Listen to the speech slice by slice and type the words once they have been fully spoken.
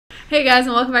Hey guys,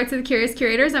 and welcome back to the Curious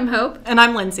Curators. I'm Hope. And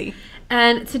I'm Lindsay.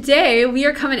 And today we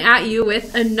are coming at you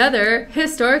with another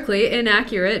historically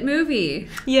inaccurate movie.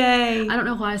 Yay. I don't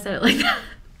know why I said it like that.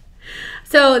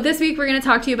 So this week we're going to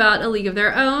talk to you about A League of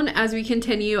Their Own as we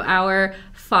continue our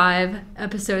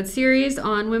 5-episode series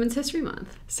on Women's History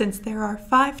Month. Since there are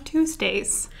 5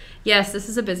 Tuesdays. Yes, this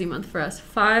is a busy month for us.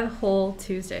 5 whole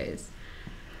Tuesdays.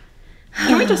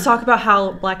 Can we just talk about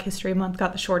how Black History Month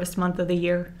got the shortest month of the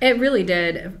year? It really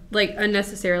did, like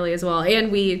unnecessarily as well.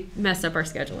 And we messed up our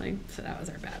scheduling, so that was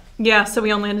our bad. Yeah, so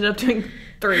we only ended up doing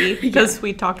 3 because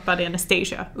we talked about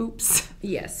Anastasia. Oops.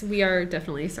 Yes, we are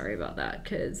definitely sorry about that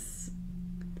because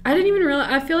I didn't even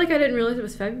realize, I feel like I didn't realize it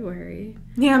was February.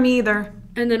 Yeah, me either.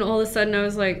 And then all of a sudden I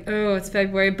was like, oh, it's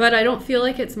February. But I don't feel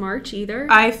like it's March either.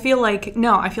 I feel like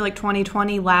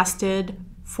 2020 lasted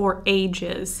for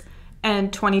ages.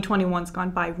 And 2021's gone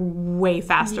by way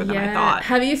faster than I thought.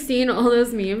 Have you seen all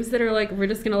those memes that are like, we're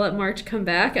just going to let March come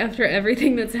back after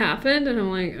everything that's happened? And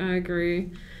I'm like, I agree.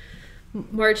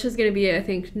 March is going to be, I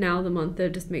think, now the month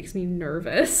that just makes me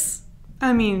nervous.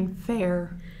 I mean,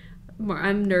 fair.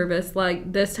 I'm nervous.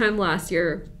 Like, this time last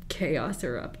year, chaos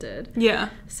erupted. Yeah.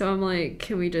 So I'm like,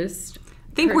 can we just...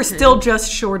 I think we're still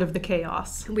just short of the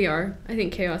chaos. We are. I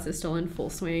think chaos is still in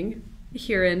full swing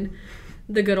here in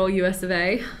the good old US of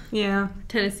A. Yeah.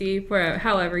 Tennessee, wherever,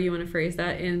 however you want to phrase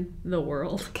that in the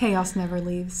world. Chaos never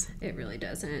leaves. It really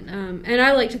doesn't. And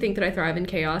I like to think that I thrive in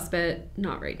chaos, but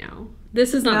not right now.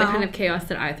 This is not the kind of chaos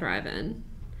that I thrive in.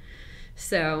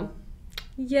 So,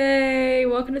 yay!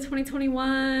 Welcome to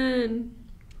 2021.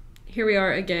 Here we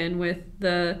are again with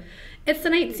it's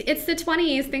the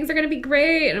 20s. Things are going to be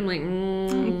great. And I'm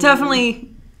like, Definitely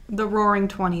the roaring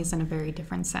 20s in a very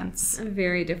different sense. A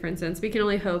very different sense. We can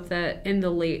only hope that in the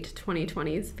late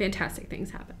 2020s, fantastic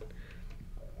things happen.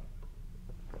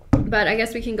 But I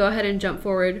guess we can go ahead and jump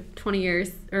forward 20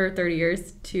 years or 30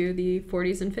 years to the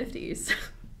 40s and 50s.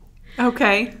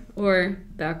 Okay. Or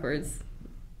backwards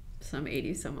some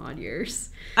 80 some odd years.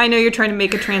 I know you're trying to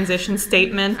make a transition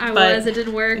statement, but it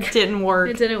didn't work. It didn't work.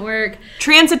 It didn't work.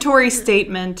 Transitory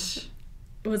statement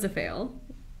was a fail.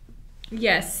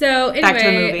 Yes. So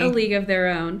anyway, A League of Their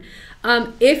Own.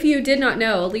 If you did not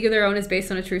know, A League of Their Own is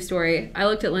based on a true story. I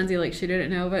looked at Lindsay like she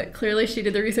didn't know, but clearly she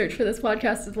did the research for this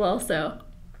podcast as well. So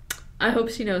I hope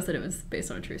she knows that it was based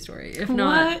on a true story. If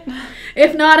not,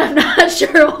 I'm not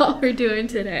sure what we're doing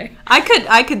today.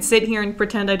 I could sit here and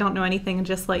pretend I don't know anything and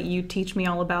just let you teach me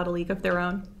all about A League of Their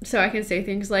Own. So I can say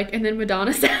things like, and then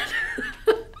Madonna said.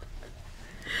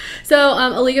 So,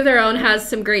 A League of Their Own has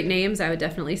some great names, I would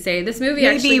definitely say. This movie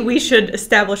Maybe we should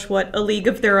establish what A League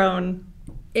of Their Own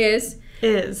is.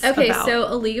 Okay, about. So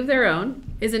A League of Their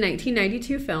Own is a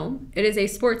 1992 film. It is a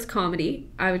sports comedy,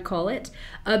 I would call it,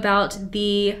 about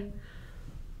the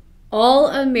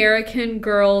All-American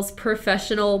Girls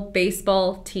Professional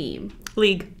Baseball Team.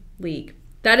 League.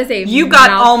 That is a You got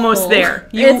almost there.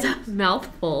 It's a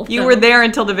mouthful. You were there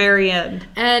until the very end.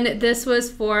 And this was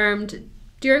formed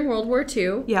during World War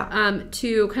II,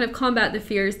 to kind of combat the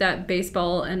fears that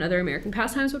baseball and other American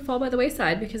pastimes would fall by the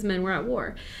wayside because men were at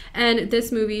war. And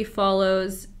this movie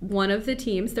follows one of the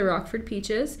teams, the Rockford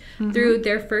Peaches, through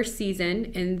their first season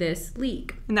in this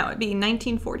league. And that would be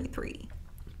 1943.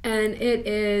 And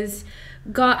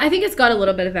I think it's got a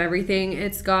little bit of everything.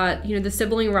 It's got, the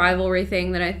sibling rivalry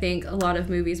thing that I think a lot of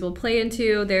movies will play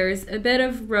into. There's a bit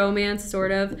of romance,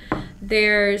 sort of.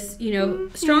 There's,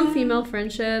 strong female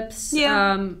friendships.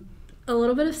 Yeah. A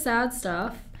little bit of sad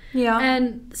stuff. Yeah.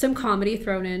 And some comedy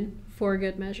thrown in for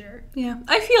good measure. Yeah.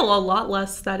 I feel a lot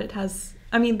less that it has...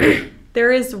 I mean,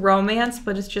 there is romance,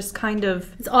 but it's just kind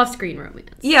of... It's off-screen romance.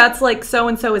 Yeah, it's like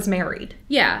so-and-so is married.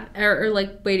 Yeah. Or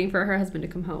like waiting for her husband to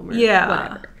come home or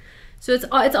whatever. So it's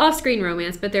off-screen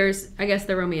romance, but there's, I guess,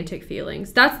 the romantic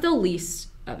feelings. That's the least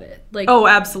of it. Like, oh,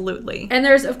 absolutely. And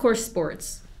there's, of course,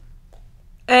 sports.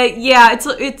 Yeah,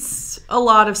 it's a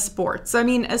lot of sports. I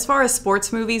mean, as far as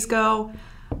sports movies go,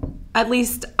 at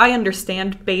least I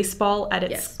understand baseball at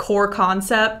its core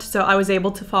concept, so I was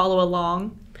able to follow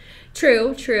along.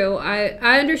 True.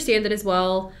 I understand that as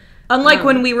well. Unlike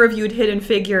when we reviewed Hidden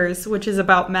Figures, which is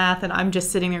about math, and I'm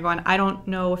just sitting there going, I don't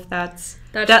know if that's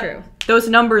true. Those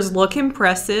numbers look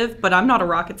impressive, but I'm not a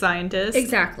rocket scientist.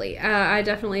 Exactly. I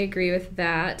definitely agree with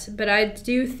that. But I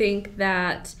do think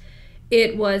that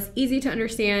it was easy to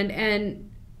understand and,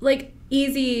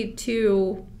 easy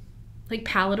to,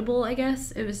 palatable, I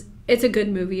guess. It's a good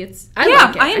movie. I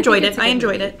like it. I enjoyed it. I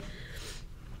enjoyed it.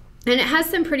 And it has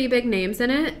some pretty big names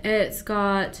in it. It's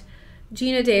got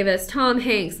Gina Davis, Tom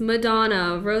Hanks,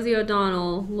 Madonna, Rosie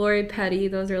O'Donnell, Lori Petty.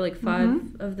 Those are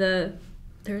 5 of the...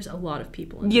 There's a lot of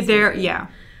people in this movie.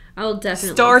 I'll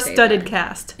definitely star-studded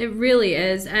cast. It really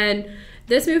is. And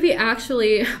this movie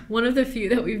actually, one of the few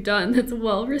that we've done that's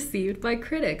well received by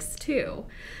critics too.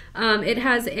 It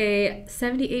has a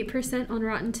 78% on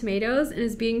Rotten Tomatoes and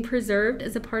is being preserved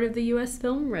as a part of the U.S.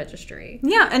 Film Registry.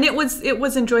 Yeah, and it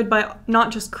was enjoyed by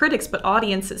not just critics but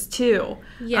audiences too.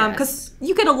 Yes, because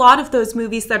you get a lot of those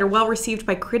movies that are well received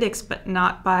by critics but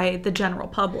not by the general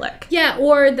public. Yeah,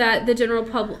 or that the general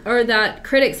public or that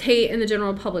critics hate and the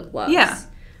general public loves. Yeah,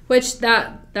 which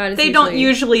that is. They don't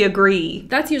usually agree.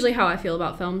 That's usually how I feel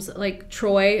about films. Like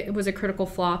Troy, it was a critical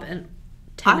flop and.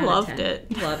 I loved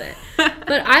it. Love it.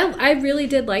 But I really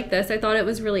did like this. I thought it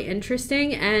was really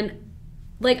interesting. And,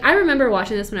 like, I remember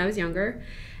watching this when I was younger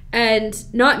and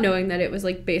not knowing that it was,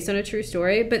 like, based on a true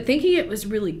story, but thinking it was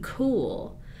really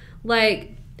cool.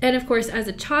 Like, and, of course, as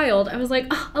a child, I was like,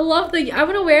 oh, I want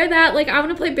to wear that. Like, I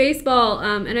want to play baseball.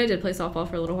 And I did play softball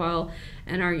for a little while,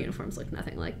 and our uniforms looked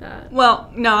nothing like that.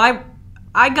 Well, no,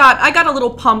 I got a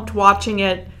little pumped watching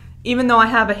it. Even though I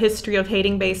have a history of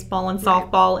hating baseball and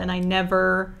softball, and I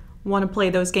never want to play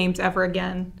those games ever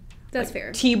again. That's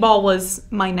fair. T-ball was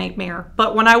my nightmare.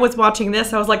 But when I was watching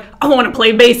this, I was like, I want to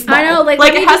play baseball. I know, like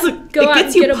it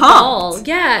gets you pumped.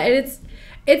 Yeah,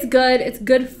 it's good. It's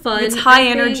good fun. It's high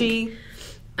energy.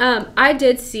 I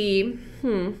did see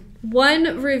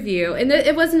one review, and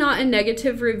it was not a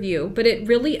negative review, but it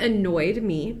really annoyed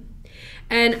me.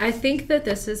 And I think that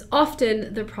this is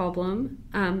often the problem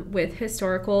with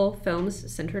historical films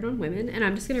centered on women. And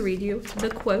I'm just going to read you the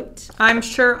quote. I'm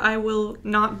sure I will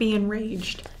not be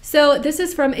enraged. So this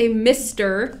is from a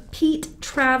Mr. Pete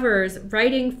Travers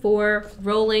writing for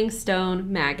Rolling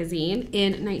Stone magazine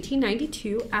in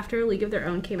 1992 after A League of Their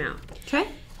Own came out. Okay.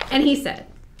 And he said,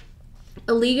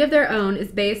 A League of Their Own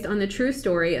is based on the true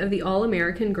story of the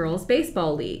All-American Girls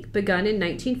Baseball League, begun in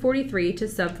 1943 to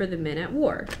sub for the men at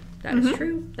war. That is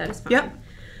true. That is fine. Yep.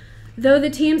 Though the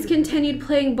teams continued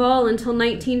playing ball until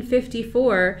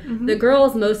 1954, the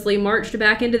girls mostly marched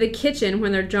back into the kitchen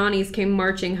when their Johnnies came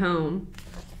marching home.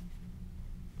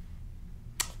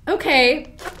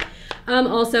 Okay.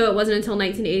 Also, it wasn't until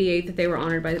 1988 that they were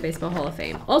honored by the Baseball Hall of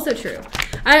Fame. Also true.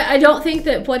 I don't think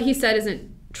that what he said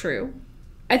isn't true.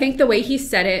 I think the way he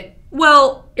said it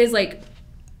is like...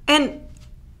 And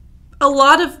a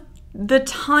lot of the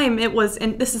time it was,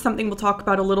 and this is something we'll talk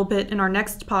about a little bit in our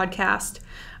next podcast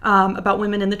about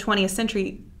women in the 20th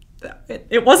century,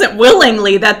 it wasn't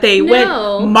willingly that they went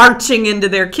marching into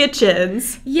their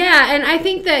kitchens. Yeah, and I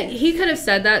think that he could have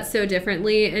said that so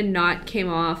differently and not came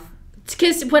off,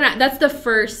 because that's the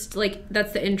first, like,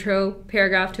 that's the intro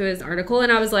paragraph to his article,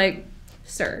 and I was like,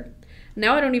 sir,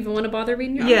 now I don't even want to bother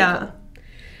reading your article.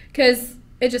 Because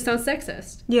it just sounds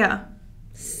sexist. Yeah.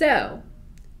 So...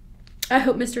 I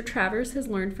hope Mr. Travers has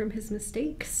learned from his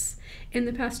mistakes in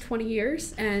the past 20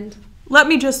 years. And let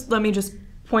me just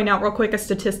point out real quick a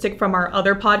statistic from our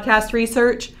other podcast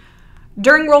research.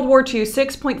 During World War II,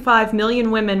 6.5 million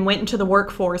women went into the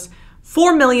workforce.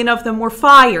 4 million of them were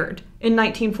fired in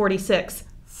 1946.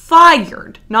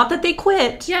 Fired. Not that they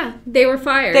quit. Yeah, they were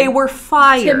fired. They were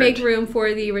fired. To make room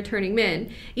for the returning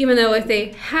men. Even though if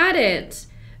they hadn't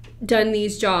done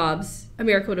these jobs,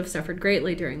 America would have suffered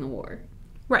greatly during the war.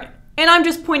 Right. And I'm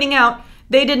just pointing out,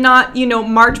 they did not,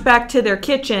 march back to their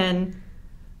kitchen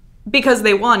because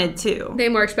they wanted to. They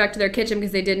marched back to their kitchen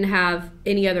because they didn't have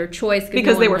any other choice.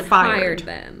 Because they were fired.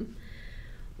 Them.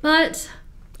 But...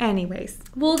 anyways.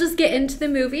 We'll just get into the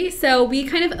movie. So we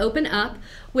kind of open up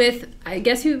with, I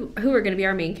guess, who are going to be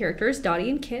our main characters, Dottie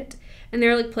and Kit. And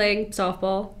they're, like, playing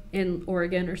softball in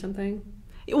Oregon or something.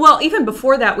 Well, even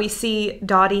before that, we see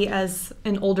Dottie as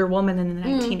an older woman in the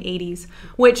 1980s.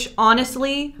 Which,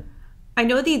 honestly... I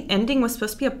know the ending was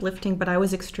supposed to be uplifting, but I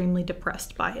was extremely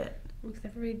depressed by it. Because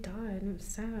everybody died. It was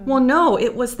sad. Well, no,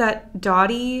 it was that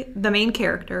Dottie, the main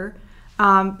character,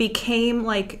 became,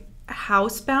 like,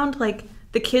 housebound. Like,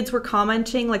 the kids were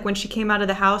commenting, like, when she came out of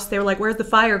the house, they were like, where's the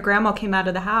fire? Grandma came out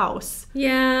of the house.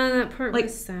 Yeah, that part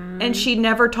was sad. And she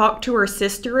never talked to her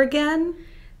sister again.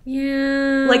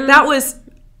 Yeah. Like, that was...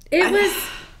 It was...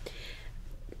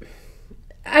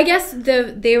 I guess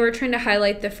they were trying to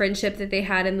highlight the friendship that they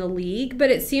had in the league,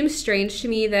 but it seems strange to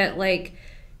me that, like,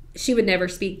 she would never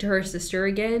speak to her sister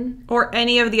again. Or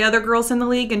any of the other girls in the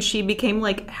league, and she became,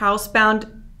 like,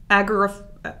 housebound,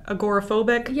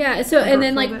 agoraphobic. Yeah, so, and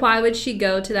then, like, why would she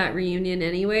go to that reunion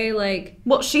anyway? Like...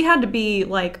 Well, she had to be,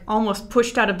 like, almost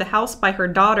pushed out of the house by her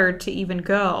daughter to even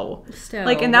go. Still,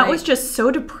 like, and that was just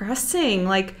so depressing.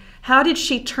 Like... how did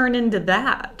she turn into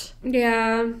that?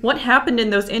 Yeah. What happened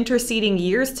in those interceding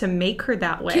years to make her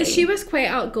that way? Because she was quite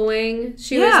outgoing.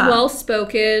 She was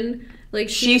well-spoken. Like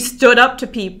she stood up to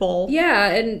people.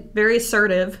 Yeah, and... very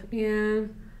assertive. Yeah.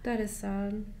 That is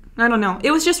sad. I don't know.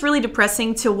 It was just really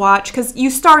depressing to watch because you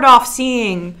start off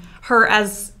seeing her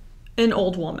as an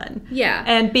old woman. Yeah.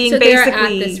 And being so basically... they're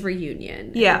at this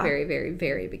reunion. Yeah. At the very, very,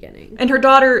 very beginning. And her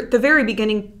daughter, the very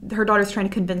beginning, her daughter's trying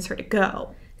to convince her to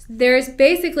go. There's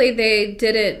basically, they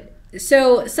did it...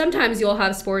 So sometimes you'll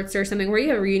have sports or something where you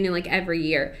have a reunion like every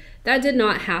year. That did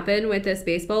not happen with this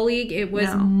baseball league. It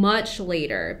was much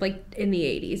later, like in the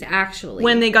 80s, actually.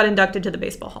 When they got inducted to the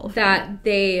Baseball Hall of Fame. That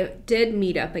they did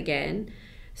meet up again.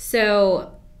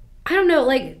 So, I don't know,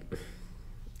 like,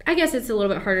 I guess it's a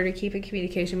little bit harder to keep in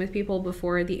communication with people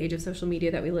before the age of social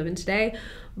media that we live in today.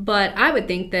 But I would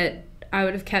think that I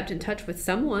would have kept in touch with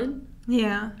someone.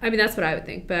 Yeah. I mean, that's what I would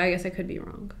think, but I guess I could be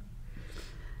wrong.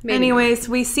 Maybe Anyways,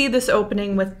 we see this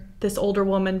opening with this older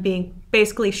woman being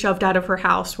basically shoved out of her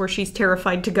house where she's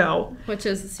terrified to go. Which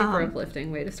is a super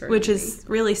uplifting way to start. Which is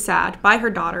really sad, by her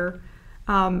daughter,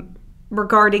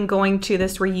 regarding going to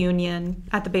this reunion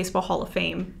at the Baseball Hall of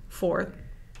Fame for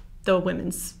the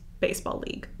Women's Baseball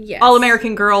League. Yes.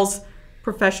 All-American Girls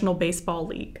Professional Baseball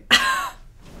League.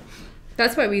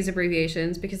 That's why we use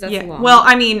abbreviations, because that's long. Well,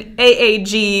 I mean,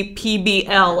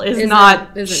 AAGPBL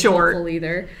isn't short. Helpful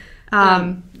either.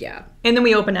 Yeah. And then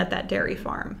we open at that dairy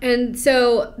farm. And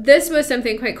so this was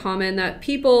something quite common that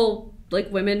people,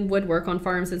 like women, would work on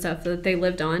farms and stuff that they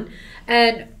lived on.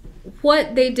 And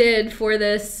what they did for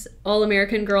this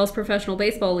All-American Girls Professional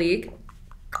Baseball League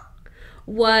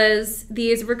was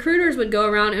these recruiters would go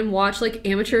around and watch like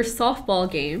amateur softball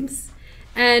games.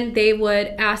 And they would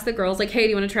ask the girls, like, hey, do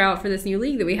you want to try out for this new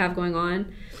league that we have going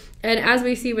on? And as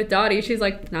we see with Dottie, she's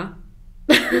like, nah.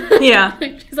 Yeah.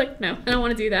 She's like, no, I don't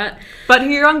want to do that. But her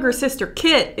younger sister,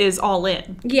 Kit, is all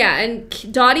in. Yeah, and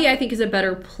Dottie, I think, is a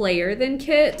better player than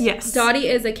Kit. Yes. Dottie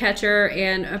is a catcher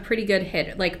and a pretty good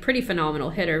hitter, like, pretty phenomenal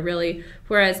hitter, really,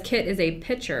 whereas Kit is a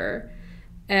pitcher.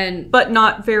 But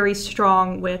not very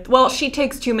strong with... Well, she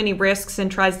takes too many risks and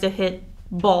tries to hit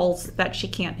balls that she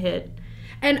can't hit.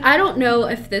 And I don't know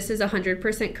if this is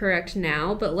 100% correct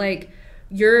now, but, like...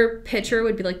 Your pitcher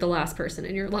would be like the last person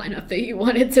in your lineup that you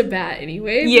wanted to bat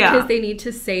anyway. Yeah. Because they need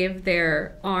to save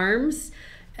their arms.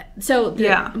 So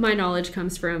my knowledge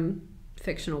comes from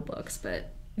fictional books,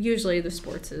 but usually the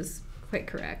sports is quite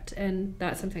correct. And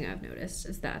that's something I've noticed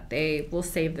is that they will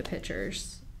save the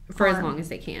pitchers for as long as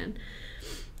they can.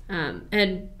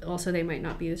 And also they might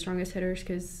not be the strongest hitters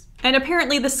because... And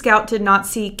apparently the scout did not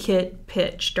see Kit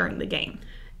pitch during the game.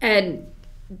 And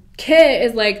Kit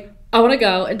is like... I want to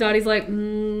go. And Dottie's like,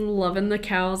 loving the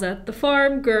cows at the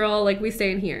farm, girl. Like, we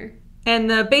stay in here. And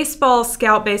the baseball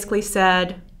scout basically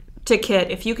said to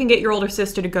Kit, if you can get your older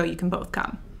sister to go, you can both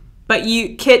come. But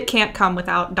Kit can't come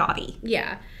without Dottie.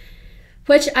 Yeah.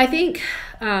 Which I think,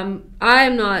 I'm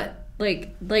not,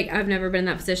 like I've never been in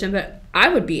that position, but I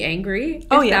would be angry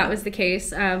if that was the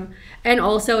case. And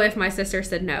also, if my sister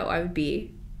said no, I would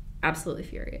be absolutely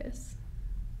furious.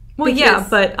 Well, yeah,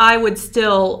 but I would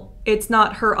still... It's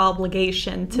not her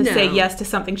obligation to say yes to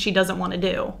something she doesn't want to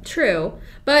do. True.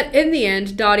 But in the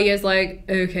end, Dottie is like,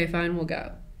 okay, fine, we'll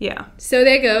go. Yeah. So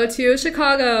they go to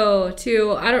Chicago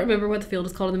to, I don't remember what the field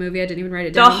is called in the movie. I didn't even write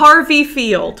it down. The Harvey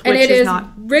Field, which is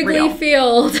not Wrigley real.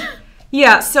 Field.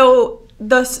 Yeah, so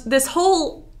this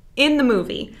whole, in the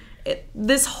movie,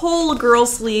 this whole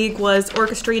girls' league was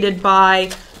orchestrated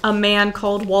by a man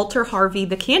called Walter Harvey,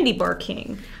 the Candy Bar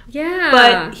King. Yeah.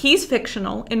 But he's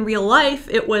fictional. In real life,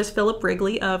 it was Philip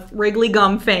Wrigley of Wrigley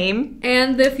Gum fame.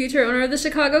 And the future owner of the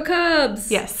Chicago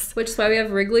Cubs. Yes. Which is why we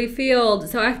have Wrigley Field.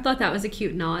 So I thought that was a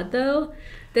cute nod, though,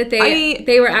 that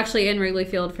they were actually in Wrigley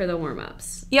Field for the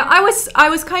warm-ups. Yeah, I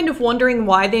was kind of wondering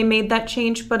why they made that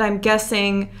change, but I'm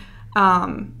guessing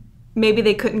maybe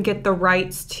they couldn't get the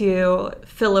rights to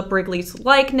Philip Wrigley's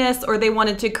likeness, or they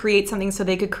wanted to create something so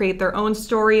they could create their own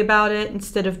story about it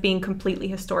instead of being completely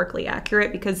historically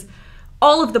accurate, because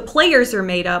all of the players are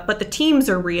made up, but the teams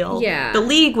are real. Yeah. The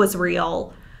league was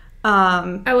real.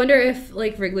 I wonder if,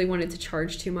 like, Wrigley wanted to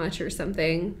charge too much or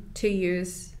something to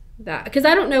use that. Because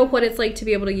I don't know what it's like to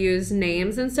be able to use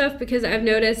names and stuff, because I've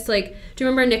noticed, like, do you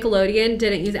remember Nickelodeon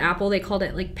didn't use Apple? They called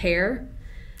it, like, Pear.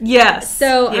 Yes.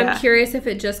 So yeah. I'm curious if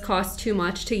it just costs too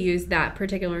much to use that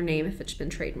particular name if it's been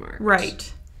trademarked.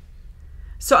 Right.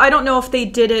 So I don't know if they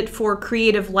did it for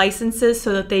creative licenses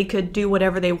so that they could do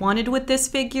whatever they wanted with this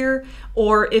figure,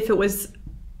 or if it was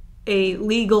a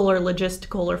legal or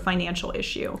logistical or financial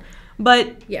issue.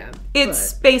 But yeah,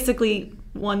 it's basically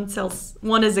one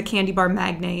is a candy bar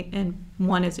magnate and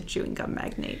one is a chewing gum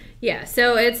magnate. Yeah,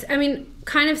 so it's, I mean,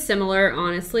 kind of similar,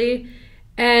 honestly.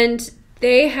 And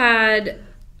they had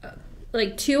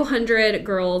like 200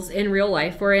 girls in real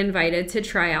life were invited to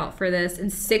try out for this,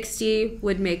 and 60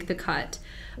 would make the cut.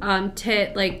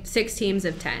 like 6 teams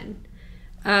of 10.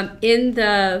 In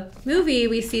the movie,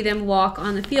 we see them walk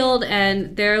on the field,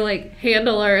 and their like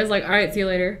handler is like, "All right, see you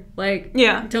later." Like,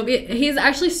 yeah, don't be. He's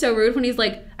actually so rude when he's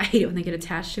like, "I hate it when they get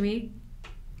attached to me."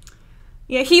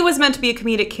 Yeah, he was meant to be a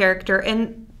comedic character,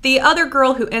 and the other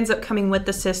girl who ends up coming with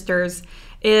the sisters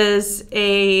is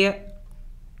a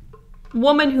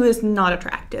woman who is not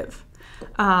attractive,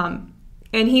 and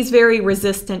he's very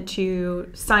resistant to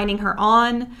signing her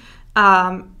on.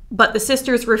 But the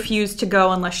sisters refuse to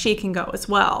go unless she can go as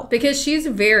well. Because she's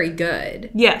very good.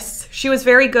 Yes, she was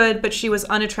very good, but she was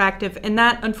unattractive. And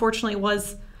that, unfortunately,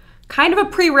 was kind of a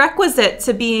prerequisite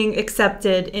to being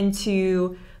accepted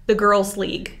into the girls'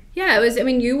 league. Yeah, it was, I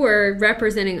mean, you were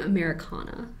representing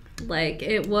Americana. Like,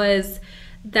 it was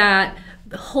that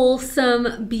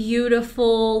wholesome,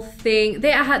 beautiful thing.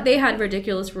 They had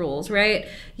ridiculous rules, right?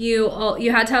 You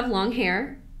had to have long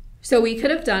hair. So we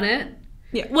could have done it.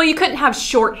 Yeah, well, you couldn't have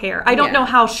short hair. I don't know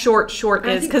how short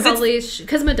is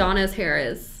because Madonna's hair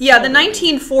is. Yeah, the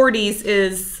 1940s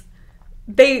is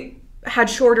they had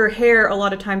shorter hair a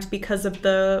lot of times because of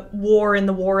the war and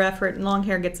the war effort, and long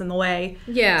hair gets in the way.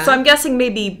 Yeah. So I'm guessing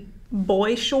maybe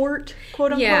boy short,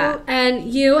 quote unquote. Yeah,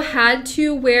 and you had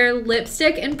to wear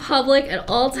lipstick in public at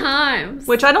all times.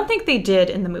 Which I don't think they did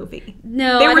in the movie.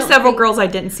 No, there were several girls I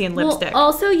didn't see in lipstick. Well,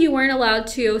 also, you weren't allowed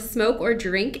to smoke or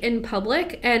drink in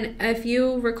public. And if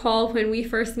you recall, when we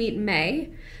first meet May,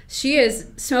 she is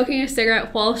smoking a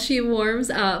cigarette while she warms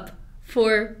up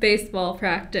for baseball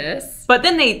practice. But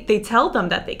then they tell them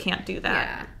that they can't do that.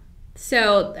 Yeah.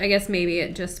 So I guess maybe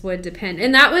it just would depend.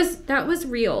 And that was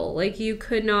real. Like, you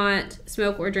could not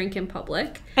smoke or drink in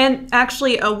public. And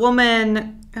actually, a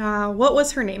woman, what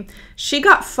was her name? She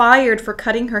got fired for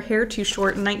cutting her hair too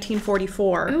short in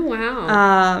 1944. Oh,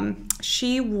 wow.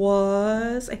 She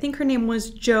was, I think her name was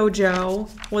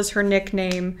JoJo, was her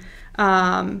nickname.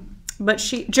 But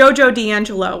JoJo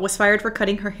D'Angelo was fired for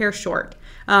cutting her hair short.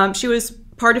 She was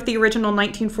part of the original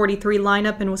 1943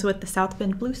 lineup and was with the South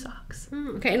Bend Blue Sox.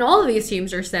 Okay, and all of these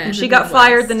teams are set. And she got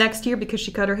fired the next year because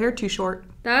she cut her hair too short.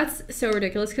 That's so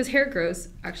ridiculous because hair grows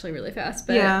actually really fast.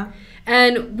 But, yeah.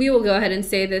 And we will go ahead and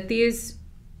say that these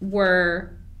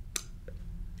were,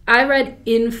 I read,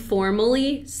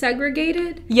 informally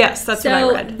segregated. Yes, that's what I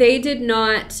read. So they did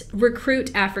not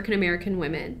recruit African American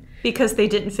women. Because they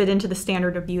didn't fit into the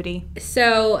standard of beauty.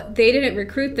 So they didn't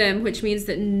recruit them, which means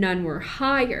that none were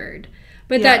hired.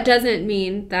 But that doesn't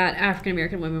mean that African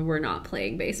American women were not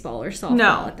playing baseball or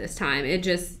softball at this time.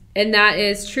 And that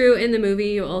is true in the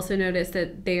movie. You'll also notice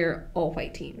that they're all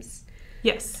white teams.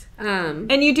 Yes.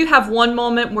 And you do have one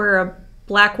moment where a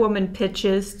black woman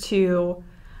pitches to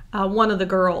one of the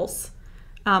girls.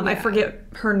 I forget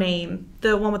her name.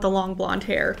 The one with the long blonde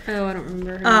hair. Oh, I don't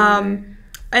remember her name.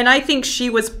 And I think she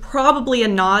was probably a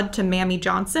nod to Mamie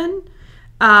Johnson.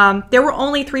 There were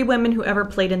only 3 women who ever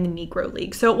played in the Negro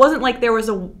League. So it wasn't like there was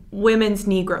a women's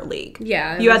Negro League.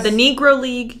 Yeah. You had the Negro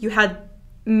League, you had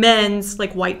men's,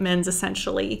 like white men's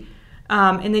essentially,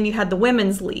 and then you had the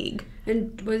women's league.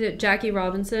 And was it Jackie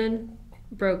Robinson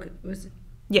broke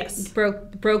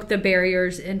the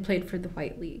barriers and played for the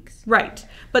white leagues? Right.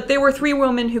 But there were 3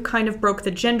 women who kind of broke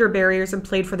the gender barriers and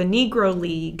played for the Negro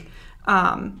League.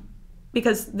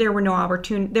 Because there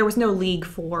was no league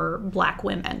for black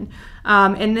women.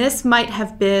 And this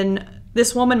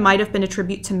woman might have been a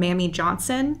tribute to Mamie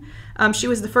Johnson. She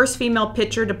was the first female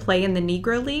pitcher to play in the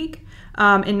Negro League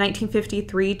in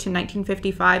 1953 to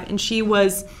 1955. And she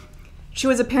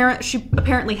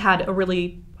apparently had a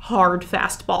really hard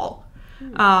fastball.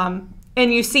 And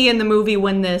you see in the movie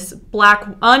when this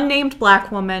unnamed black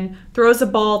woman throws a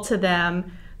ball to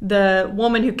them, the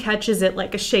woman who catches it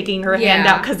is shaking her hand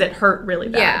out because it hurt really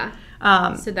bad.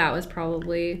 Yeah. So that was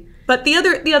probably. But the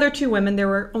other 2 women, there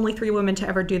were only 3 women to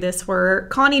ever do this, were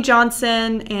Connie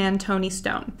Johnson and Toni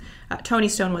Stone. Toni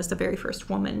Stone was the very first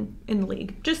woman in the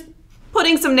league. Just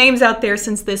putting some names out there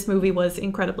since this movie was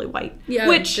incredibly white. Yeah,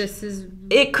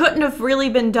 it couldn't have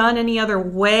really been done any other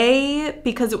way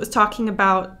because it was talking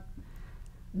about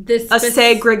a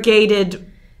segregated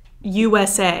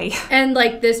USA. And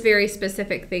this very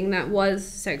specific thing that was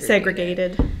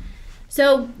segregated.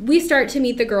 So we start to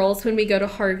meet the girls when we go to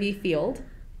Harvey Field.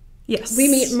 Yes. We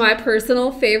meet my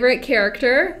personal favorite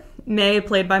character. May,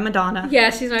 played by Madonna.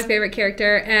 Yeah, she's my favorite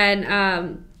character.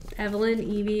 And Evelyn,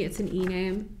 Evie, it's an E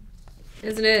name.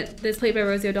 Isn't it? That's played by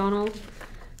Rosie O'Donnell.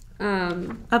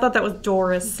 I thought that was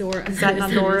Doris. Is that not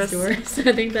Doris?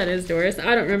 I think that is Doris.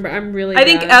 I don't remember. I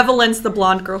think Evelyn's the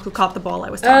blonde girl who caught the ball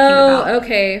I was talking about. Oh,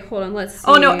 okay. Hold on. Let's see.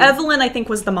 Oh, no. Evelyn, I think,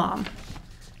 was the mom.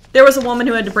 There was a woman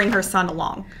who had to bring her son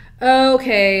along.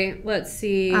 Okay, let's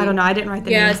see. I don't know. I didn't write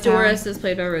the names down. Doris is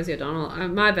played by Rosie O'Donnell.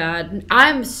 My bad.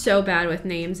 I'm so bad with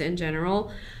names in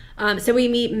general. So we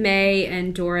meet May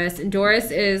and Doris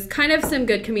is kind of some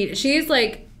good comedic. She's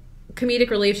like comedic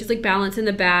relief. She's like balancing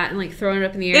the bat and like throwing it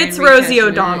up in the air. It's Rosie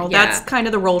O'Donnell. That's kind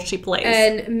of the role she plays.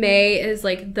 And May is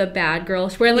like the bad girl.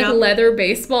 She's wearing like leather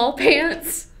baseball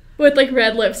pants with like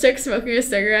red lipstick, smoking a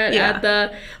cigarette at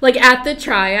the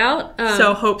tryout.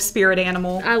 So Hope's spirit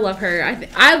animal. I love her.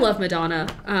 I love Madonna.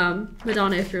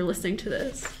 Madonna, if you're listening to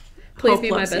this, please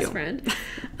be my best friend.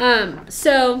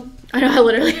 So I know I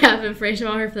literally have information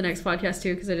about her for the next podcast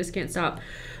too, because I just can't stop.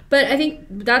 But I think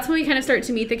that's when we kind of start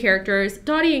to meet the characters.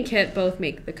 Dottie and Kit both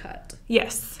make the cut.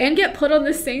 Yes. And get put on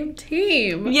the same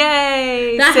team.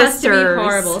 Yay! That has to be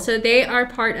horrible. So they are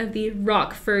part of the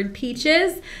Rockford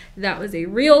Peaches. That was a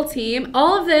real team.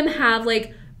 All of them have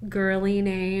like girly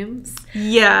names.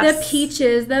 Yes. The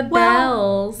Peaches, the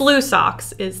Bells. Blue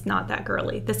Sox is not that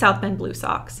girly. The South Bend Blue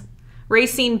Sox.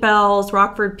 Racine Bells,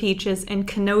 Rockford Peaches, and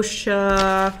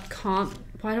Kenosha...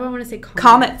 Why do I want to say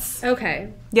Comets?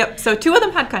 Okay. Yep. So 2 of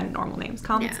them had kind of normal names.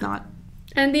 Comets not.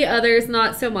 And the others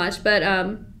not so much, but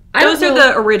those are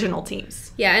the original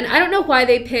teams. Yeah, and I don't know why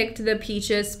they picked the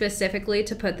Peaches specifically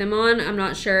to put them on. I'm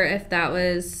not sure if that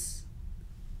was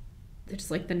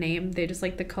just like the name. They just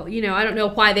like the color. You know, I don't know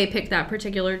why they picked that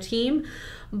particular team,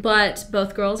 but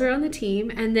both girls are on the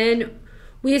team, and then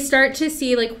we start to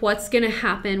see like what's gonna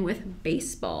happen with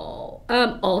baseball.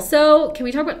 Also, can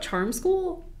we talk about Charm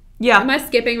School? Yeah. Am I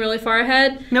skipping really far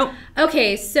ahead? Nope.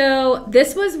 Okay, so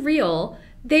this was real.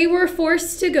 They were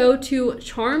forced to go to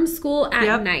Charm School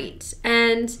at night.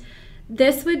 And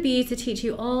this would be to teach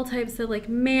you all types of like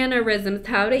mannerisms,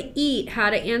 how to eat,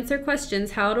 how to answer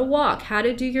questions, how to walk, how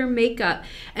to do your makeup.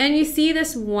 And you see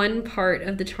this one part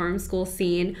of the Charm School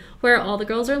scene where all the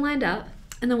girls are lined up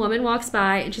and the woman walks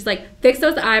by and she's like, fix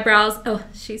those eyebrows. Oh,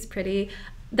 she's pretty.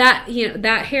 That,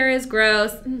 that hair is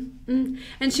gross.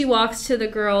 And she walks to the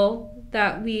girl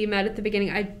that we met at the beginning.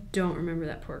 I don't remember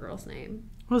that poor girl's name.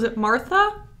 Was it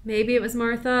Martha? Maybe it was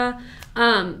Martha.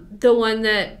 The one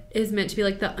that is meant to be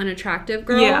like the unattractive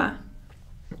girl. Yeah.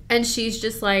 And she's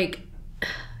just like, I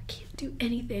can't do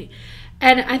anything.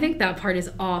 And I think that part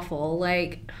is awful.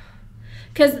 Like,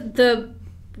 because the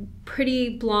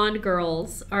pretty blonde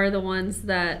girls are the ones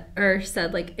that are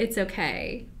said like, it's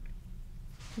okay.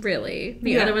 Really.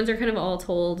 The other ones are kind of all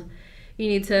told, you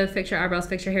need to fix your eyebrows,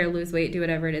 fix your hair, lose weight, do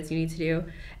whatever it is you need to do.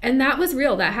 And that was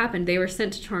real. That happened. They were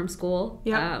sent to Charm School.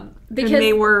 Yeah. Because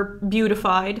they were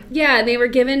beautified. Yeah. They were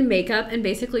given makeup and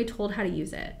basically told how to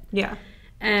use it. Yeah.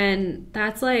 And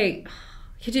that's like,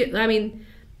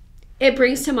 it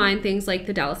brings to mind things like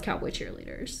the Dallas Cowboy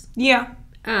cheerleaders. Yeah.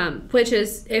 Which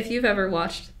is, if you've ever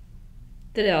watched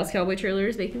the Dallas Cowboy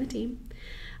cheerleaders making the team,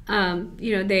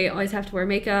 they always have to wear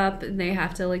makeup and they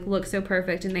have to like look so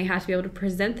perfect and they have to be able to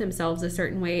present themselves a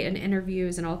certain way in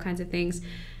interviews and all kinds of things.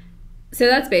 So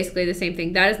that's basically the same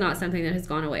thing. That is not something that has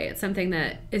gone away. It's something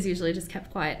that is usually just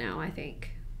kept quiet now, I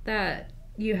think. That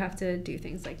you have to do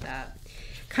things like that.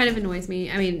 Kind of annoys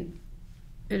me. I mean,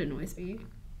 it annoys me.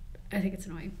 I think it's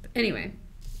annoying. But anyway,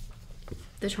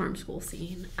 the Charm School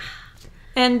scene.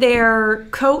 And their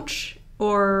coach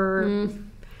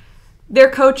Their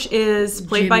coach is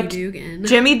played by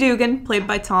Jimmy Dugan, played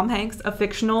by Tom Hanks, a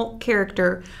fictional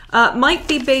character. Might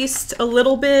be based a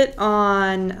little bit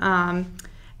on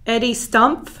Eddie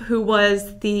Stumpf, who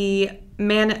was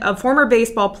a former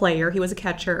baseball player. He was a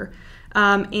catcher,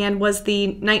 and was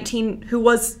who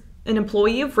was an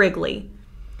employee of Wrigley,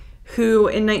 who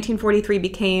in 1943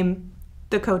 became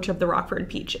the coach of the Rockford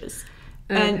Peaches.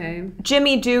 And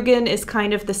Jimmy Dugan is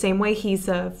kind of the same way. He's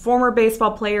a former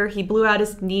baseball player. He blew out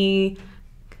his knee.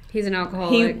 He's an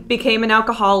alcoholic. He became an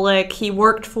alcoholic. He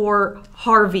worked for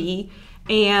Harvey.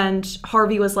 And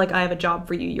Harvey was like, I have a job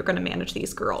for you. You're going to manage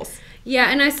these girls.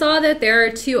 Yeah, and I saw that there are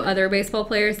 2 other baseball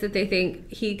players that they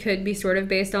think he could be sort of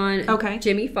based on. Okay.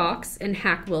 Jimmy Fox and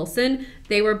Hack Wilson.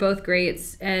 They were both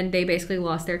greats, and they basically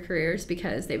lost their careers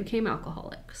because they became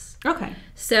alcoholics. Okay.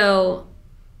 So...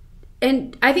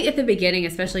 And I think at the beginning,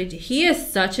 especially, he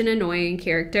is such an annoying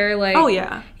character. Like, oh,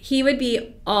 yeah. He would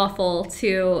be awful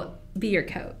to be your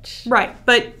coach. Right.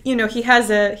 But, he has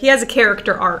a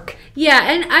character arc. Yeah,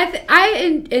 and I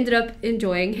ended up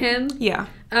enjoying him. Yeah.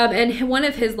 And one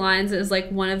of his lines is,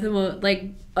 like, one of the most, like,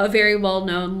 a very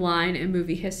well-known line in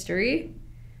movie history.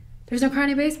 There's no crying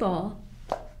in baseball.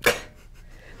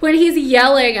 When he's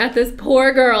yelling at this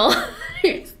poor girl.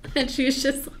 And she's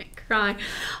just, like, crying.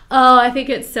 Oh, I think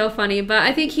it's so funny. But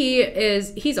I think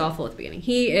he's awful at the beginning.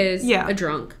 He is a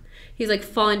drunk. He's like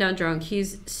falling down drunk.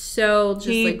 He's so just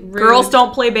like rude. Girls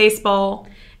don't play baseball.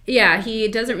 Yeah, he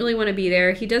doesn't really want to be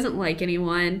there. He doesn't like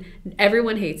anyone.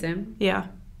 Everyone hates him. Yeah.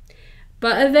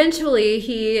 But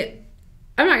eventually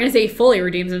I'm not going to say he fully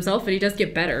redeems himself, but he does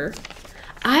get better.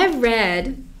 I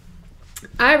read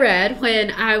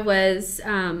when I was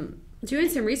doing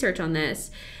some research on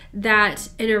this that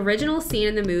an original scene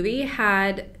in the movie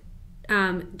had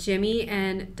Jimmy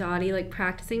and Dottie like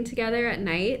practicing together at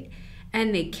night,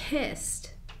 and they kissed.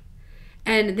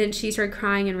 And then she started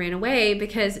crying and ran away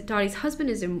because Dottie's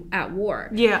husband is at war.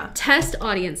 Yeah. Test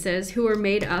audiences, who were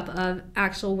made up of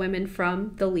actual women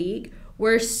from the league,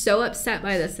 were so upset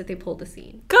by this that they pulled the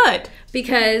scene. Good.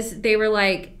 Because they were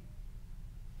like,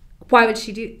 why would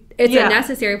she do... It's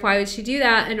unnecessary. Why would she do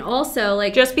that? And also,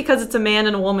 like... Just because it's a man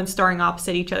and a woman starring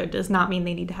opposite each other does not mean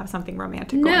they need to have something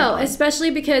romantic going on. No,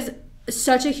 especially because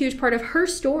such a huge part of her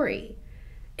story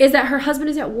is that her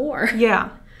husband is at war. Yeah.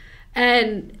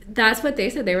 And that's what they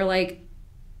said. They were like,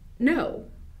 no.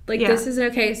 Like, this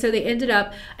isn't okay. So they ended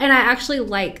up... And I actually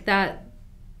like that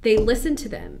they listened to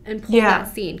them and pulled that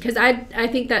scene. Because I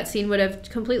think that scene would have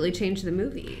completely changed the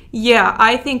movie. Yeah,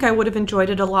 I think I would have enjoyed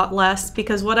it a lot less.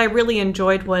 Because what I really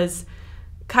enjoyed was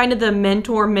kind of the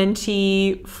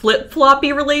mentor-mentee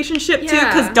flip-floppy relationship, too.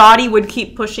 Because Dottie would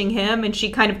keep pushing him, and she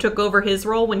kind of took over his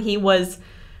role when he was...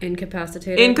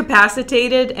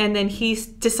 Incapacitated, and then he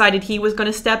decided he was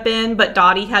going to step in, but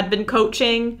Dottie had been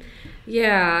coaching.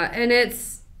 Yeah, and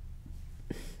it's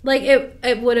like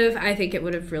it would have, I think it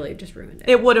would have really just ruined it.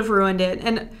 It would have ruined it,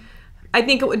 and I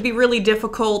think it would be really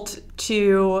difficult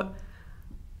to...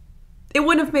 It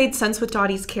wouldn't have made sense with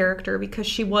Dottie's character because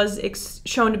she was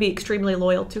shown to be extremely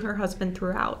loyal to her husband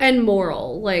throughout. And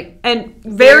moral, like... And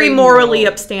very morally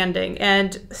upstanding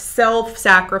and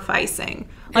self-sacrificing.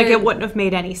 Like, it wouldn't have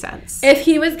made any sense. If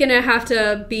he was going to have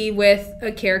to be with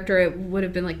a character, it would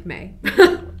have been like May.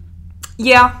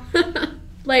 Yeah.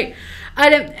 Like,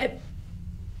 I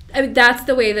mean, that's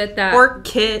the way that... Or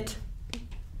Kit.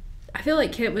 I feel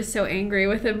like Kit was so angry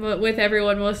with him, with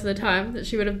everyone most of the time, that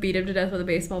she would have beat him to death with a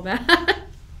baseball bat.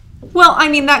 Well, I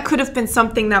mean, that could have been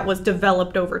something that was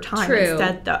developed over time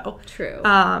instead, though. True.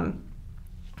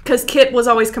 Because Kit was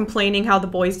always complaining how the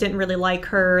boys didn't really like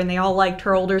her, and they all liked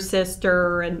her older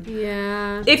sister. And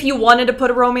if you wanted to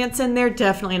put a romance in there,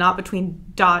 definitely not between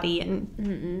Dottie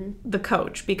and the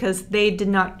coach, because they did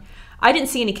not... I didn't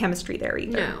see any chemistry there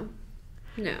either.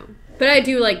 No. But I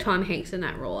do like Tom Hanks in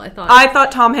that role. I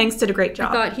thought Tom Hanks did a great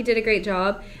job. I thought he did a great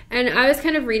job. And I was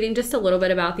kind of reading just a little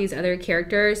bit about these other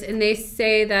characters, and they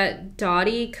say that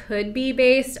Dottie could be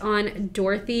based on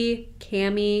Dorothy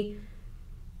Cammie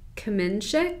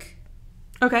Kamenchik.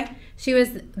 Okay. She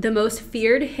was the most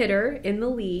feared hitter in the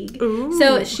league. Ooh.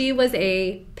 So she was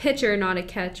a pitcher, not a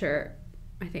catcher,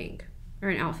 I think. Or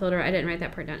an outfielder. I didn't write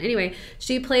that part down. Anyway,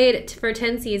 she played for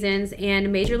 10 seasons,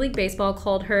 and Major League Baseball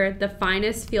called her the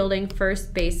finest fielding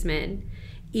first baseman,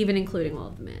 even including all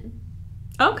of the men.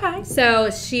 Okay.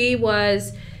 So she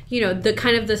was, the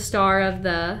kind of the star of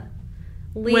the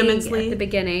league Women's league at the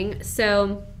beginning.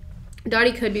 So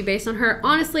Dottie could be based on her.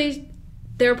 Honestly,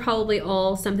 they're probably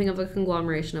all something of a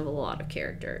conglomeration of a lot of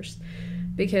characters,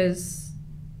 because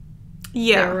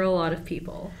there were a lot of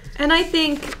people. And I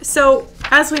think, so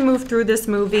as we move through this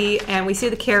movie and we see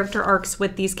the character arcs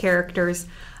with these characters,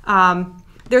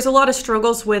 there's a lot of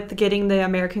struggles with getting the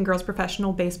American Girls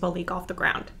Professional Baseball League off the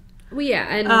ground. Well, yeah,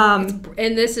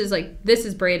 and this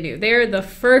is brand new. They're the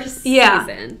first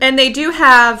season. And they do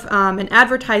have an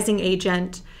advertising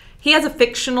agent. He has a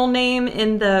fictional name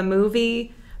in the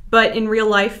movie, but in real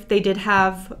life they did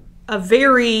have a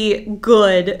very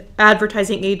good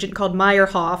advertising agent called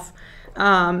Meyerhoff.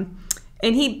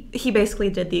 And he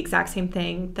basically did the exact same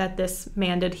thing that this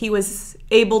man did. He was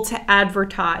able to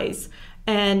advertise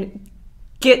and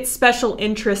get special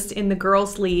interest in the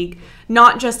girls' league,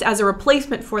 not just as a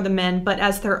replacement for the men, but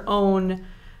as their own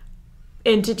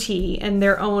entity and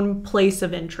their own place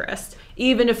of interest,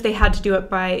 even if they had to do it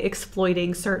by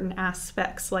exploiting certain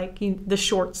aspects, like the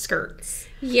short skirts.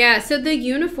 Yeah, so the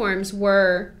uniforms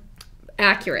were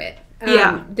accurate.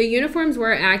 The uniforms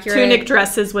were accurate. Tunic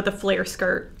dresses with a flare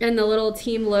skirt. And the little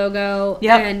team logo.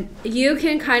 Yep. And you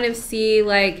can kind of see,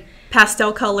 like...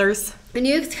 pastel colors. And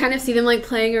you kind of see them, like,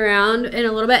 playing around in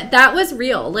a little bit. That was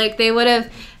real. Like, they would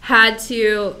have had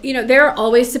to... they're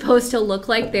always supposed to look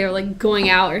like they were, like, going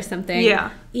out or something.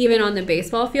 Yeah. Even on the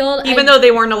baseball field. Even though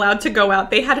they weren't allowed to go out,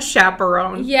 they had a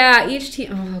chaperone. Yeah, each team...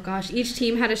 Oh, gosh. Each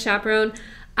team had a chaperone.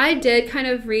 I did kind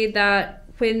of read that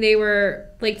when they were...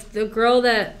 Like, the girl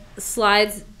that...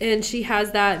 slides and she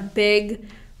has that big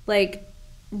like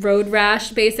road rash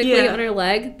basically on her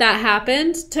leg, that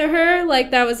happened to her.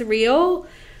 Like, that was real,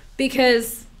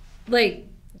 because like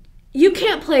you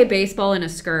can't play baseball in a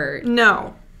skirt.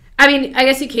 No. I mean, I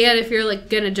guess you can if you're, like,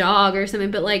 gonna jog or something,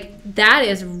 but, like, that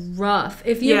is rough.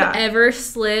 If you've ever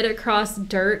slid across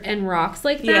dirt and rocks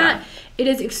like that, it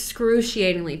is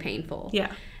excruciatingly painful.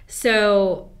 Yeah.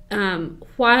 So,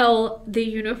 while the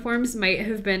uniforms might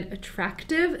have been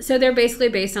attractive, so they're basically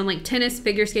based on, like, tennis,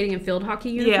 figure skating, and field hockey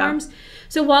uniforms. Yeah.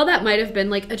 So while that might have been,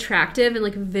 like, attractive and,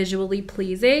 like, visually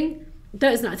pleasing,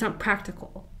 it's not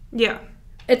practical. Yeah.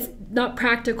 It's not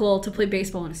practical to play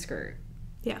baseball in a skirt.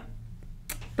 Yeah.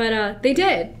 But they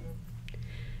did.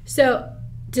 So,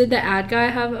 did the ad guy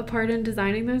have a part in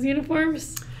designing those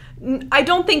uniforms? I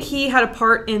don't think he had a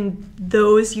part in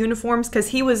those uniforms because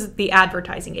he was the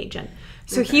advertising agent.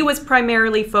 So he was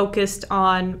primarily focused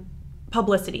on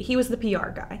publicity. He was the PR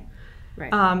guy.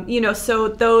 Right. You know, so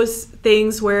those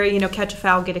things where, you know, catch a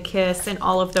foul, get a kiss, and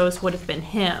all of those would have been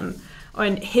him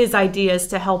and his ideas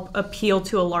to help appeal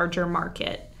to a larger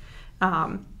market.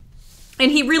 And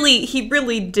he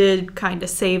really did kind of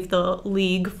save the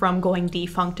league from going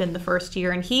defunct in the first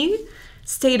year. And he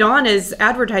stayed on as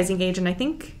advertising agent, I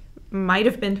think might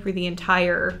have been through the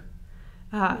entirety,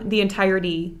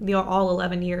 all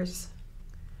 11 years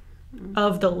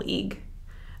of the league.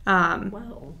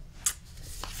 Wow.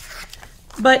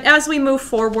 But as we move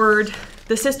forward,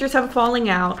 the sisters have a falling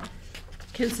out.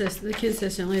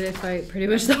 Consistently, they fight pretty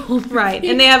much the whole movie. Right,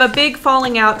 and they have a big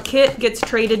falling out. Kit gets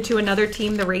traded to another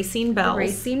team, the Racing Bells. The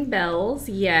Racing Bells,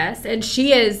 yes. And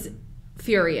she is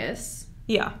furious.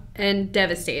 Yeah. And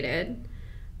devastated.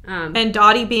 And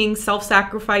Dottie, being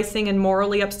self-sacrificing and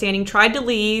morally upstanding, tried to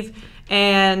leave,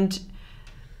 and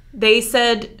they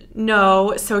said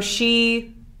no, so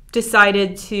she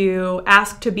decided to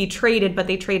ask to be traded, but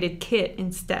they traded Kit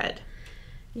instead.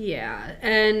 Yeah,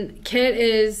 and Kit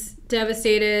is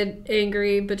devastated,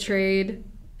 angry, betrayed,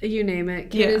 you name it.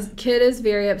 Kit is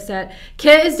very upset.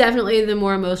 Kit is definitely the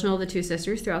more emotional of the two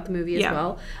sisters throughout the movie as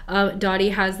well. Dottie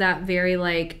has that very,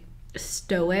 like,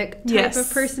 stoic type of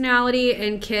personality,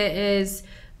 and Kit is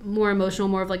more emotional,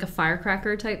 more of like a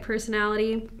firecracker type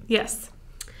personality. Yes.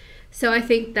 So I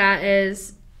think that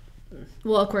is,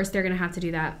 well, of course they're going to have to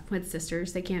do that with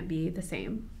sisters. They can't be the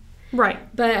same.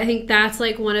 Right. But I think that's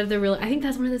like I think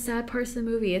that's one of the sad parts of the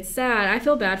movie. It's sad. I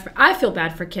feel bad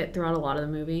for Kit throughout a lot of the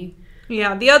movie.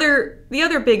 Yeah. The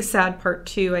other big sad part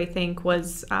too, I think,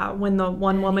 was when the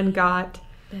one woman got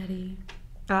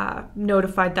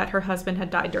notified that her husband had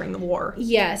died during the war.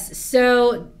 Yes.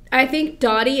 So I think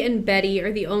Dottie and Betty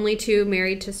are the only two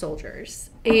married to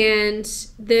soldiers. And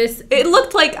it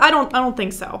looked like, I don't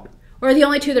think so. Or the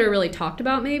only two that are really talked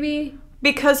about, maybe.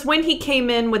 Because when he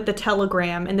came in with the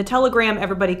telegram, and the telegram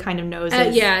everybody kind of knows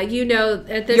is... you know,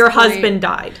 at this your husband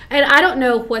died. And I don't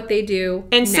know what they do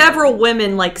And now. Several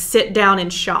women, like, sit down in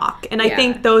shock. And I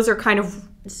think those are kind of...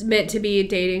 It's meant to be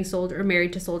dating soldier or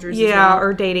married to soldiers as well.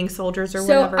 Or dating soldiers or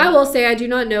whatever. So I will say I do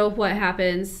not know what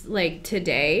happens, like,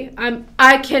 today.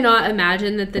 I cannot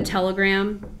imagine that the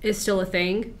telegram is still a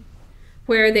thing.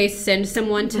 Where they send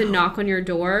someone to knock on your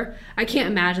door. I can't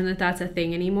imagine that that's a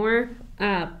thing anymore.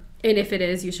 And if it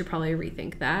is, you should probably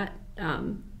rethink that,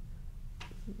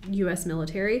 U.S.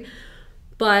 military.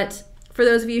 But for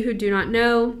those of you who do not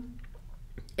know,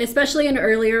 especially in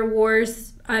earlier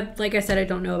wars, like I said, I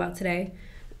don't know about today.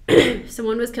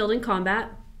 Someone was killed in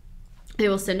combat. They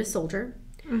will send a soldier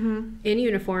in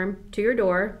uniform to your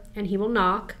door, and he will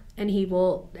knock, and he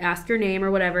will ask your name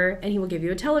or whatever, and he will give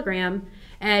you a telegram.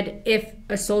 And if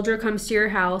a soldier comes to your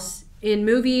house, in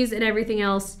movies and everything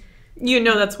else... You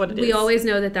know that's what it is. We always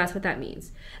know that that's what that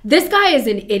means. This guy is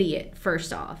an idiot,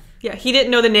 first off. Yeah, he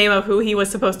didn't know the name of who he was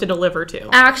supposed to deliver to.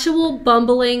 Actual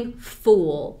bumbling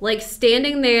fool. Like,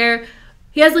 standing there.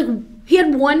 He had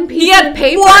one piece of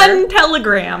paper. One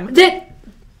telegram. That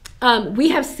we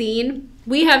have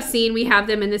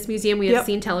them in this museum. We have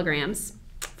seen telegrams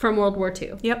from World War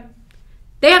II. Yep.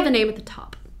 They have the name at the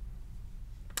top.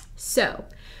 So,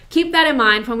 keep that in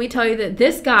mind when we tell you that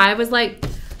this guy was like...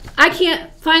 I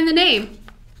can't find the name.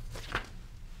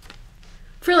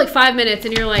 For like 5 minutes,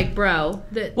 and you're like, bro.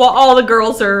 While all the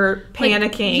girls are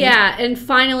panicking. Like, yeah, and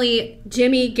finally,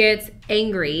 Jimmy gets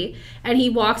angry, and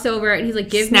he walks over, and he's like,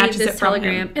 give me this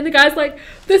telegram. And the guy's like,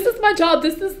 this is my job.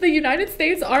 This is the United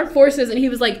States Armed Forces. And he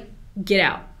was like, get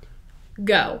out.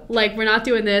 Go. Like, we're not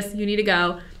doing this. You need to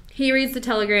go. He reads the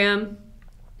telegram.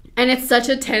 And it's such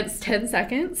a tense 10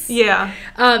 seconds. Yeah.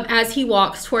 As he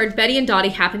walks toward... Betty and Dottie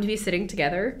happen to be sitting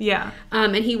together. Yeah.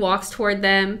 And he walks toward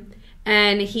them.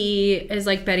 And he is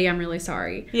like, Betty, I'm really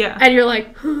sorry. Yeah. And you're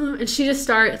like... And she just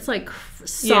starts, like,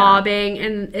 sobbing. Yeah.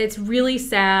 And it's really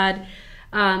sad.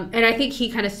 And I think he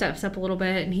kind of steps up a little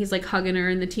bit, and he's like hugging her,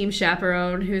 and the team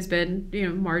chaperone, who's been,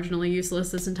 marginally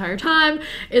useless this entire time,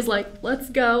 is like, let's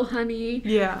go, honey.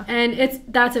 Yeah. And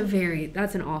that's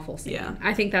an awful scene. Yeah.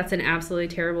 I think that's an absolutely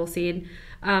terrible scene.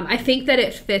 I think that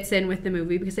it fits in with the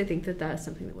movie because I think that that's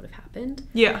something that would have happened.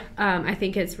 Yeah. I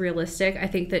think it's realistic. I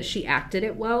think that she acted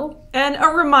it well. And a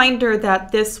reminder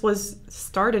that this was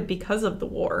started because of the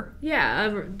war.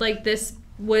 Yeah. This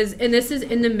is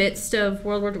in the midst of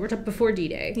World War II, before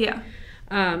D-Day. Yeah.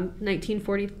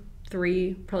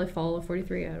 1943, probably fall of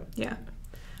 43. Yeah.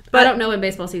 But I don't know when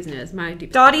baseball season is.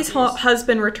 Dottie's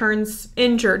husband returns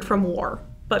injured from war,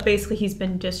 but basically he's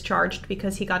been discharged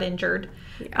because he got injured.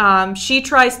 Yeah. She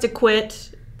tries to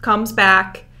quit, comes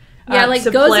back. Yeah,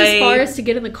 goes as far as to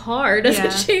get in the car,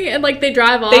 doesn't she? And they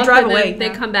drive off. They drive away.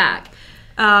 They come back.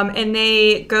 And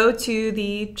they go to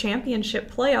the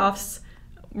championship playoffs.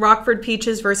 Rockford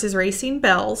Peaches versus Racine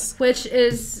Bells. Which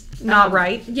is... not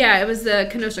right. Yeah, it was the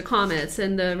Kenosha Comets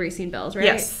and the Racine Bells, right?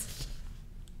 Yes.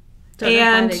 Don't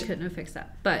know why they couldn't have fixed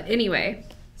that. But anyway.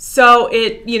 So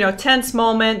tense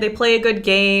moment. They play a good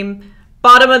game.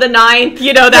 Bottom of the ninth,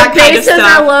 that kind of stuff. The bases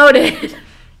are loaded.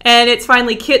 And it's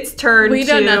finally Kit's turn We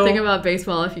know nothing about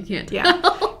baseball, if you can't tell. Yeah.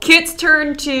 Kit's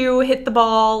turn to hit the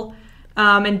ball,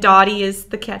 and Dottie is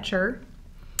the catcher.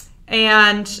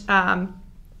 And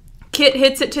Kit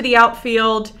hits it to the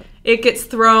outfield. It gets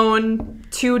thrown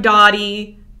to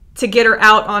Dottie to get her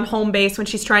out on home base when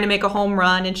she's trying to make a home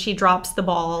run, and she drops the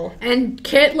ball. And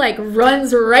Kit,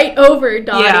 runs right over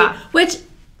Dottie, which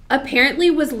apparently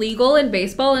was legal in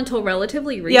baseball until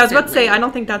relatively recently. Yeah, I was about to say, I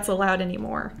don't think that's allowed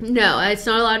anymore. No, it's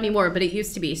not allowed anymore, but it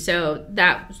used to be. So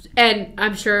and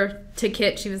I'm sure to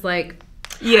Kit, she was like,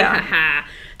 ha, ha, ha.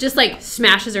 Just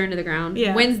smashes her into the ground,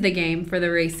 wins the game for the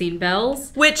Racine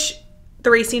Bells. Which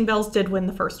the Racine Bells did win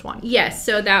the first one. Yes,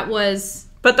 so that was...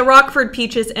 But the Rockford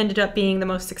Peaches ended up being the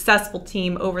most successful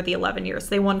team over the 11 years.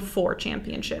 They won 4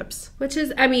 championships. Which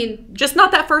is, just not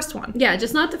that first one. Yeah,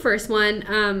 just not the first one.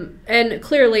 And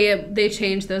clearly they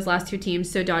changed those last 2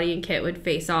 teams so Dottie and Kit would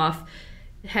face off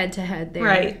head-to-head there.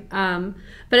 Right.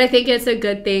 But I think it's a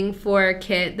good thing for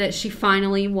Kit that she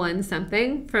finally won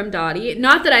something from Dottie.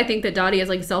 Not that I think that Dottie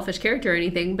is a selfish character or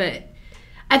anything, but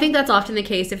I think that's often the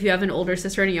case if you have an older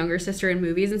sister and a younger sister in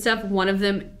movies and stuff. One of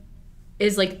them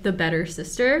is the better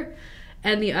sister,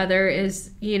 and the other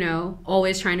is,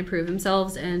 always trying to prove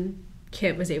themselves, and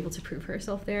Kit was able to prove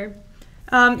herself there.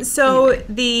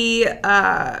 The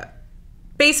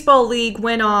baseball league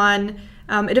went on.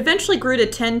 It eventually grew to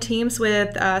 10 teams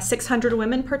with 600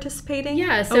 women participating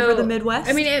over the Midwest.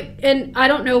 And I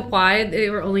don't know why they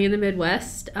were only in the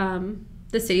Midwest.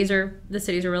 The cities are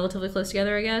relatively close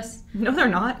together, I guess. No, they're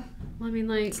not. Well,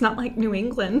 it's not like New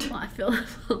England. Well, I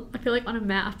feel like on a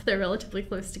map they're relatively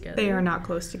close together. They are not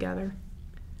close together.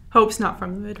 Hope's not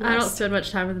from the Midwest. I don't spend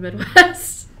much time in the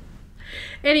Midwest.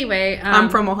 Anyway, I'm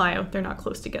from Ohio. They're not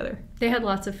close together. They had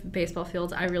lots of baseball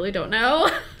fields. I really don't know.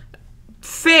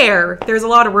 Fair. There's a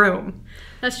lot of room.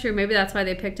 That's true. Maybe that's why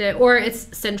they picked it. Or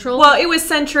it's central. Well, it was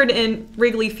centered in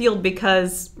Wrigley Field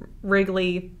because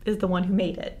Wrigley is the one who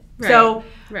made it. Right. So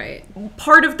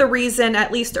part of the reason,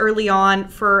 at least early on,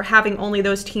 for having only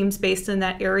those teams based in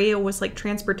that area was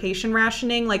transportation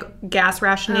rationing, gas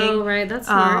rationing. Oh, right. That's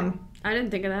smart. I didn't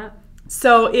think of that.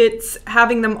 So it's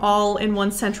having them all in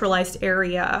one centralized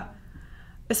area,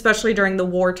 especially during the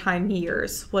wartime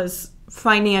years, was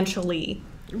financially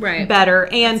better.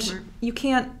 And you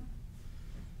can't...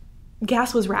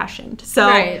 Gas was rationed.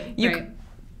 So you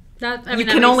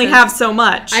can only have so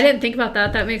much. I didn't think about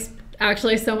that. That makes...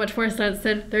 actually so much more sense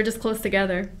than they're just close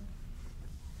together.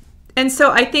 And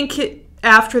so I think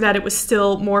after that it was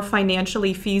still more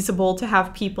financially feasible to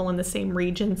have people in the same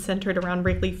region centered around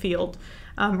Wrigley Field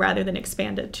rather than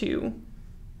expand it to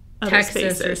other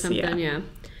Texas spaces. Or something,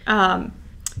 yeah.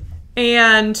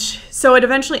 And so it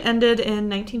eventually ended in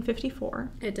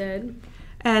 1954. It did.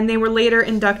 And they were later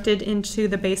inducted into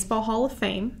the Baseball Hall of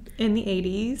Fame in the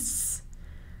 80s.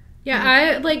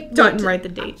 Yeah, don't write the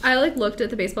date. I looked at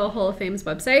the Baseball Hall of Fame's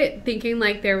website, thinking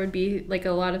there would be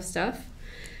a lot of stuff.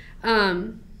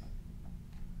 I'm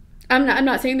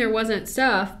not saying there wasn't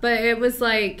stuff, but it was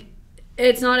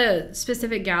it's not a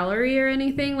specific gallery or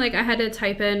anything. I had to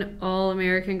type in All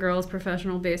American Girls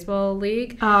Professional Baseball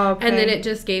League, and then it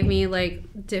just gave me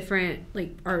different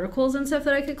articles and stuff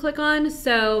that I could click on.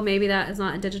 So maybe that is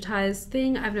not a digitized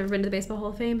thing. I've never been to the Baseball Hall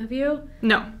of Fame. Have you?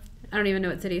 No, I don't even know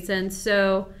what city it's in.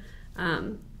 So.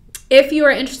 If you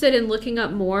are interested in looking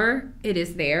up more, it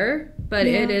is there, but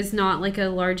it is not a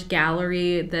large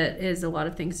gallery that is a lot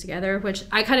of things together, which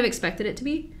I kind of expected it to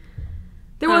be.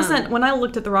 There wasn't, when I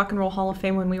looked at the Rock and Roll Hall of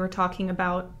Fame when we were talking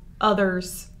about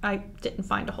others, I didn't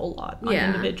find a whole lot on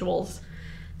individuals.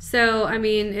 So, I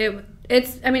mean,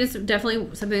 it's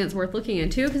definitely something that's worth looking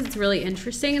into because it's really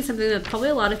interesting and something that probably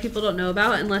a lot of people don't know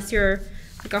about unless you're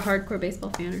like a hardcore baseball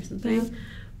fan or something. Yeah.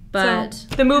 But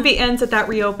so, the movie ends at that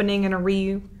reopening and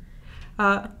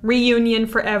a reunion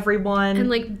for everyone. And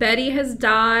like Betty has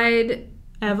died.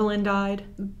 Evelyn died.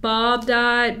 Bob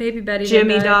died. Maybe Betty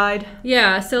Jimmy died.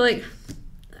 Yeah, so like,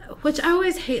 which I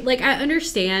always hate. Like, I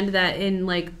understand that in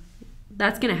like,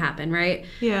 that's going to happen, right?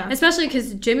 Yeah. Especially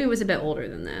because Jimmy was a bit older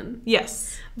than them.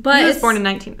 Yes. But he was born in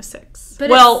 1906.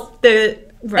 Well,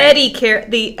 the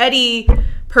Eddie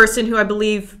person who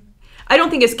I don't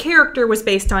think his character was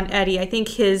based on Eddie. I think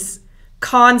his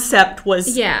concept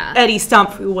was Eddie Stump,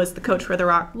 who was the coach for the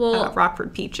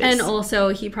Rockford Peaches. And also,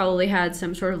 he probably had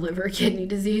some sort of liver kidney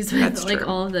disease with like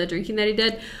all of the drinking that he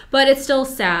did. But it's still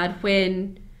sad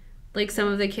when like some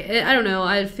of the I don't know,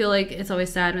 I feel like it's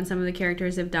always sad when some of the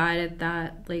characters have died at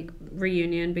that like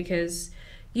reunion because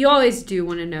you always do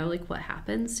want to know like what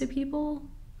happens to people.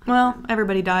 Well,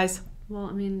 everybody dies. Well,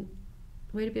 I mean,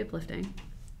 way to be uplifting.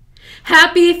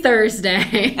 Happy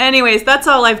Thursday. Anyways, that's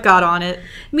all I've got on it.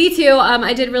 Me too.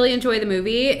 I did really enjoy the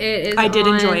movie. I did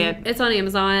enjoy it. It's on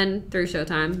Amazon through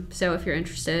Showtime, so if you're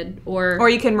interested, or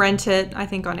you can rent it, I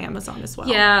think, on Amazon as well.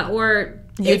 Yeah, or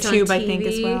YouTube, I think,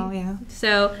 as well. Yeah.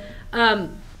 So,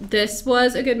 this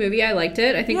was a good movie. I liked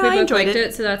it. I think we both liked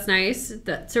it, so that's nice.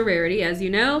 That's a rarity, as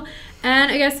you know.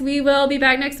 And I guess we will be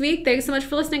back next week. Thanks so much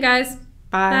for listening, guys.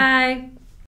 Bye. Bye.